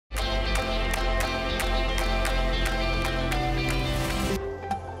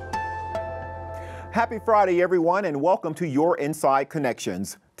Happy Friday, everyone, and welcome to your Inside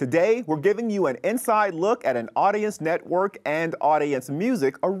Connections. Today, we're giving you an inside look at an Audience Network and Audience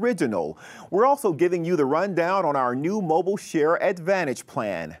Music original. We're also giving you the rundown on our new Mobile Share Advantage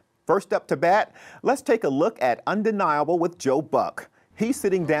plan. First up to bat, let's take a look at Undeniable with Joe Buck. He's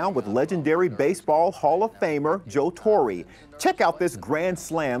sitting down with legendary Baseball Hall of Famer Joe Torre. Check out this Grand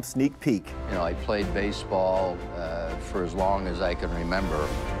Slam sneak peek. You know, I played baseball for as long as I can remember.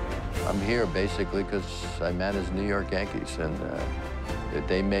 I'm here basically because I managed New York Yankees, and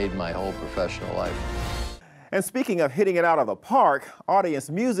they made my whole professional life. And speaking of hitting it out of the park, Audience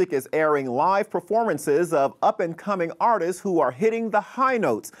Music is airing live performances of up-and-coming artists who are hitting the high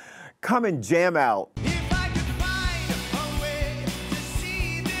notes. Come and jam out.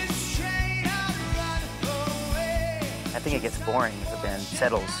 I think it gets boring if a band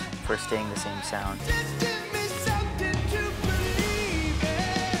settles for staying the same sound.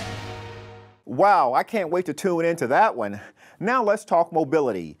 Wow, I can't wait to tune into that one. Now let's talk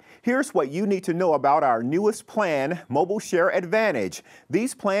mobility. Here's what you need to know about our newest plan, Mobile Share Advantage.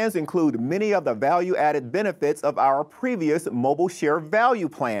 These plans include many of the value-added benefits of our previous Mobile Share value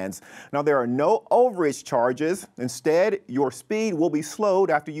plans. Now, there are no overage charges. Instead, your speed will be slowed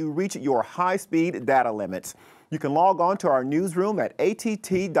after you reach your high-speed data limits. You can log on to our newsroom at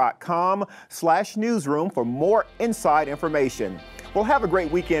att.com/newsroom for more inside information. Well, have a great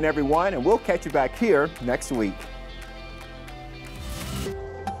weekend, everyone, and we'll catch you back here next week.